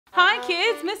Hi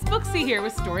kids, Miss Booksy here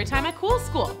with Storytime at Cool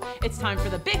School. It's time for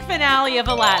the big finale of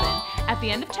Aladdin. At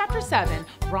the end of chapter 7,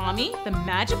 Rami, the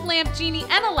magic lamp genie,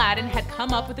 and Aladdin had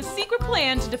come up with a secret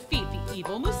plan to defeat the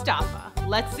evil Mustafa.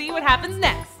 Let's see what happens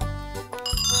next.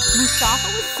 Mustafa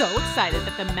was so excited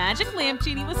that the magic lamp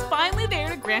genie was finally there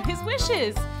to grant his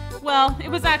wishes. Well, it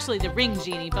was actually the ring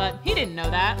genie, but he didn't know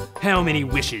that. How many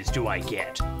wishes do I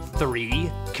get?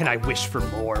 3? Can I wish for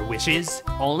more wishes?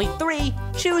 Only 3.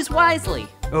 Choose wisely.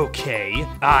 Okay,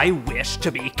 I wish to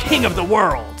be king of the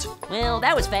world. Well,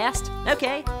 that was fast.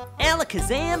 Okay.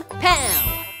 Alakazam,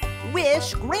 pow!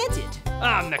 Wish granted.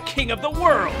 I'm the king of the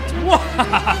world.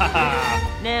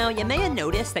 Now, you may have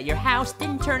noticed that your house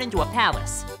didn't turn into a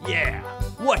palace. Yeah,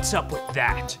 what's up with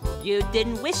that? You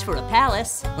didn't wish for a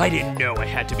palace. I didn't know it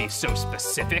had to be so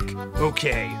specific.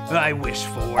 Okay, I wish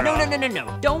for...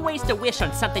 No. Don't waste a wish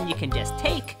on something you can just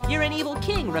take. You're an evil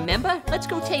king, remember? Let's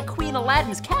go take Queen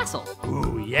Aladdin's castle.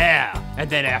 Ooh, yeah. And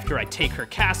then after I take her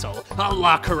castle, I'll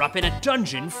lock her up in a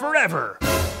dungeon forever.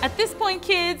 At this point,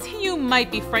 kids, you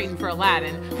might be frightened for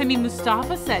Aladdin. I mean,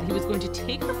 Mustafa said he was going to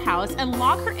take her palace and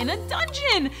lock her in a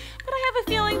dungeon. But I have a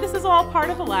feeling this is all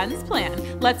part of Aladdin's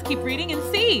plan. Let's keep reading and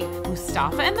see.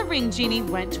 Mustafa and the ring genie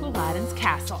went to Aladdin's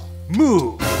castle.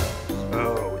 Move.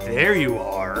 Oh, there you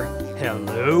are.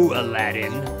 Hello,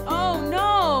 Aladdin. Oh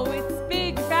no, it's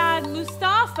big bad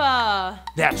Mustafa.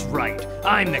 That's right.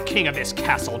 I'm the king of this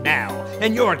castle now,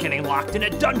 and you're getting locked in a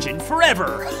dungeon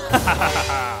forever.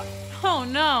 Oh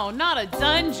no, not a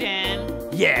dungeon.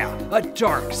 Yeah, a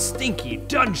dark, stinky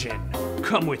dungeon.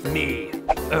 Come with me.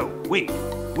 Oh, wait,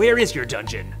 where is your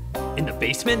dungeon? In the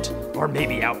basement? Or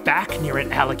maybe out back near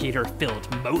an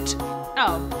alligator-filled moat?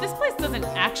 Oh, this place doesn't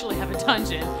actually have a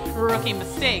dungeon. Rookie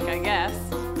mistake, I guess.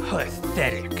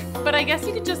 Pathetic. But I guess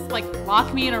you could just,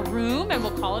 lock me in a room and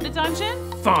we'll call it a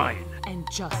dungeon? Fine. And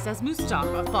just as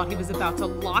Mustafa thought he was about to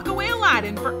lock away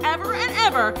Aladdin forever and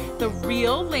ever, the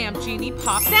real lamp genie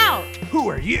popped out. Who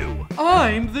are you?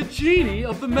 I'm the genie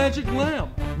of the magic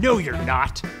lamp. No, you're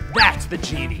not. That's the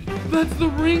genie. That's the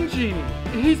ring genie.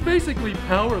 He's basically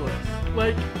powerless.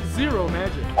 Like, zero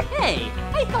magic. Hey,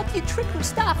 I helped you trick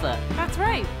Mustafa. That's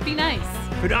right, be nice.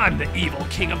 But I'm the evil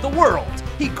king of the world.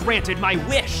 He granted my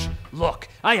wish. Look,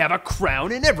 I have a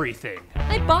crown and everything.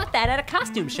 I bought that at a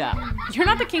costume shop. You're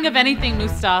not the king of anything,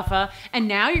 Mustafa, and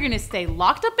now you're gonna stay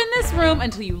locked up in this room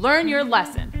until you learn your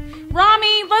lesson.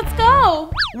 Rami, let's go!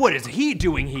 What is he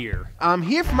doing here? I'm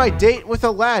here for my date with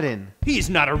Aladdin. He's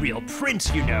not a real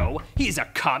prince, you know. He's a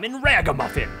common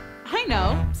ragamuffin. I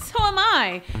know, so am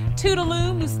I.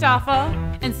 Toodaloo,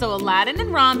 Mustafa. And so Aladdin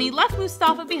and Rami left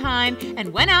Mustafa behind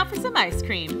and went out for some ice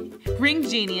cream. Ring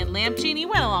Genie and Lamp Genie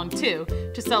went along too,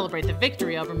 to celebrate the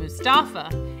victory over Mustafa,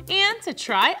 and to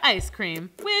try ice cream,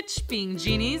 which, being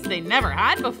genies, they never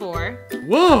had before.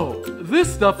 Whoa,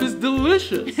 this stuff is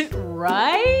delicious.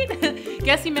 Right?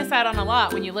 Guess you miss out on a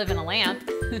lot when you live in a lamp.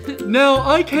 Now,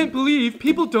 I can't believe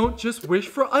people don't just wish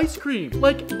for ice cream,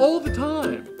 all the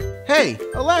time. Hey,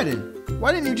 Aladdin,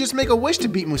 why didn't you just make a wish to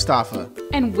beat Mustafa?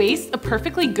 And waste a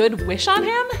perfectly good wish on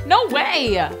him? No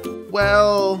way!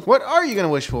 Well, what are you gonna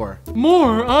wish for?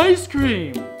 More ice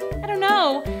cream. I don't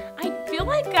know. I feel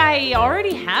like I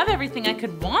already have everything I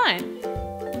could want.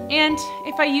 And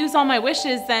if I use all my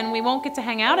wishes, then we won't get to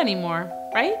hang out anymore,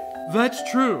 right? That's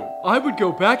true. I would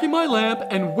go back in my lamp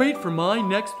and wait for my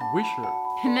next wisher.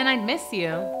 And then I'd miss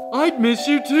you. I'd miss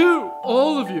you too,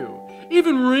 all of you.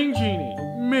 Even Ring Genie,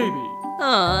 maybe.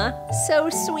 Aw, so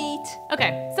sweet.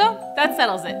 Okay, so that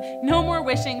settles it. No more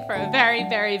wishing for a very,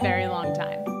 very, very long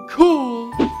time.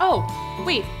 Cool. Oh,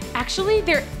 wait, actually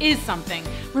there is something.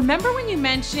 Remember when you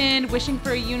mentioned wishing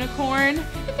for a unicorn?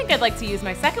 I think I'd like to use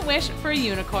my second wish for a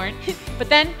unicorn, but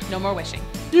then no more wishing.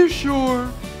 You sure?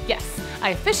 Yes, I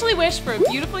officially wish for a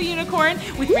beautiful unicorn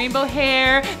with rainbow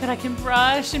hair that I can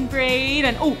brush and braid,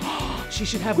 and oh, she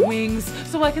should have wings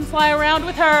so I can fly around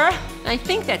with her. I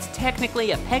think that's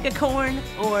technically a pegacorn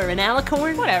or an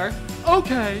alicorn. Whatever.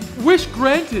 Okay, wish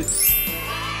granted.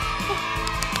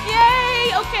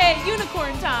 Yay! Okay,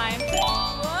 unicorn time.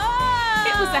 Whoa.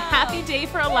 It was a happy day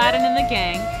for Aladdin and the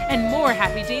gang, and more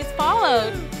happy days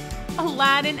followed.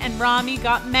 Aladdin and Rami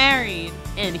got married.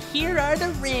 And here are the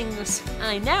rings.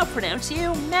 I now pronounce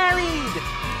you married.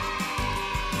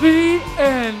 The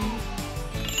end.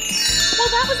 Well,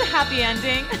 that was a happy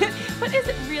ending. But is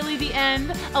it really the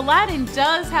end? Aladdin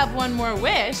does have one more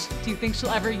wish. Do you think she'll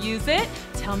ever use it?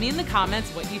 Tell me in the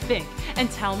comments what you think, and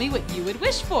tell me what you would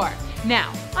wish for.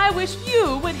 Now, I wish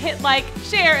you would hit like,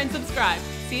 share, and subscribe.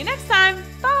 See you next time.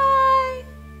 Bye!